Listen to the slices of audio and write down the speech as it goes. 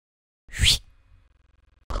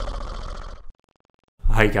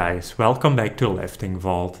Hi guys, welcome back to Lifting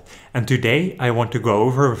Vault, and today I want to go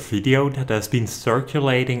over a video that has been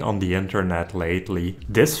circulating on the internet lately.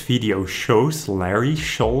 This video shows Larry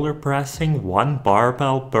shoulder pressing one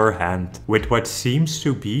barbell per hand, with what seems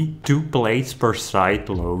to be 2 plates per side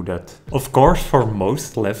loaded. Of course, for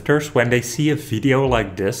most lifters, when they see a video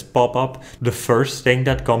like this pop up, the first thing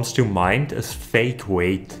that comes to mind is fake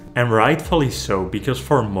weight. And rightfully so, because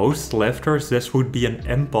for most lifters this would be an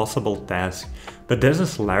impossible task. But this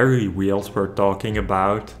is Larry wheels we're talking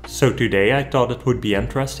about. So today I thought it would be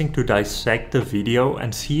interesting to dissect the video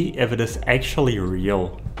and see if it is actually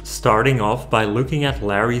real. Starting off by looking at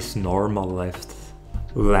Larry's normal lift.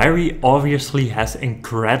 Larry obviously has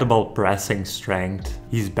incredible pressing strength.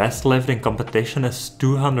 His best lift in competition is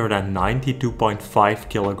 292.5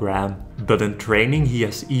 kg, but in training he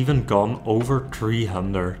has even gone over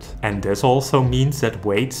 300. And this also means that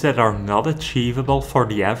weights that are not achievable for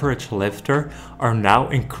the average lifter are now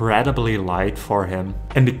incredibly light for him.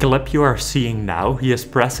 In the clip you are seeing now, he is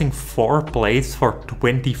pressing 4 plates for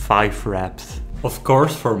 25 reps. Of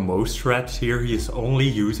course, for most reps here he is only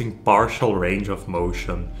using partial range of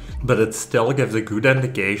motion, but it still gives a good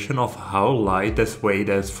indication of how light this weight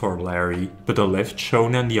is for Larry. But the lift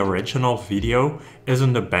shown in the original video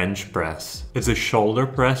isn't a bench press, it's a shoulder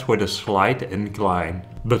press with a slight incline.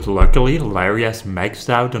 But luckily Larry has maxed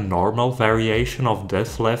out a normal variation of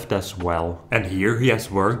this lift as well. And here he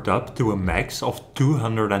has worked up to a max of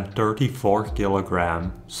 234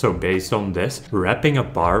 kg. So based on this, repping a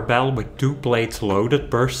barbell with 2 plates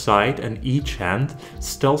loaded per side and each hand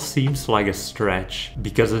still seems like a stretch,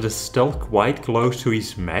 because it is still quite close to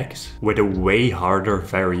his max with a way harder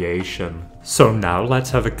variation. So now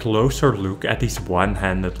let's have a closer look at these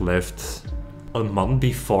one-handed lifts. A month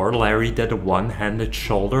before Larry did a one-handed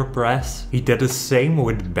shoulder press, he did the same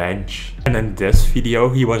with bench. And in this video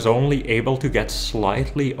he was only able to get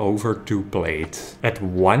slightly over 2 plates, at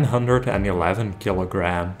 111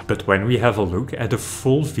 kg. But when we have a look at the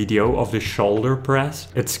full video of the shoulder press,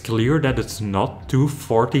 it's clear that it's not 2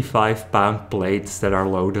 45-pound plates that are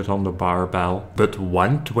loaded on the barbell, but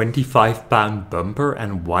one 25-pound bumper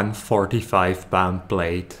and one 45-pound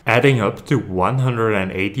plate, adding up to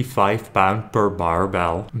 185 pounds per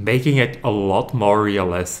barbell, making it a lot more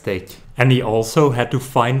realistic. And he also had to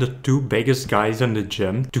find the 2 biggest guys in the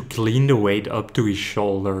gym to clean the weight up to his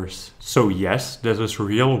shoulders. So yes, this is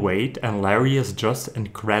real weight and Larry is just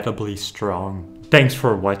incredibly strong. Thanks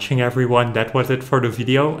for watching everyone, that was it for the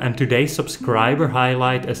video, and today's subscriber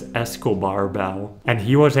highlight is Esco Barbell. And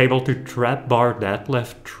he was able to trap bar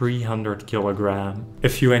deadlift 300 kg.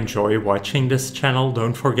 If you enjoy watching this channel,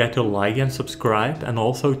 don't forget to like and subscribe, and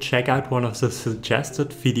also check out one of the suggested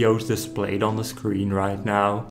videos displayed on the screen right now.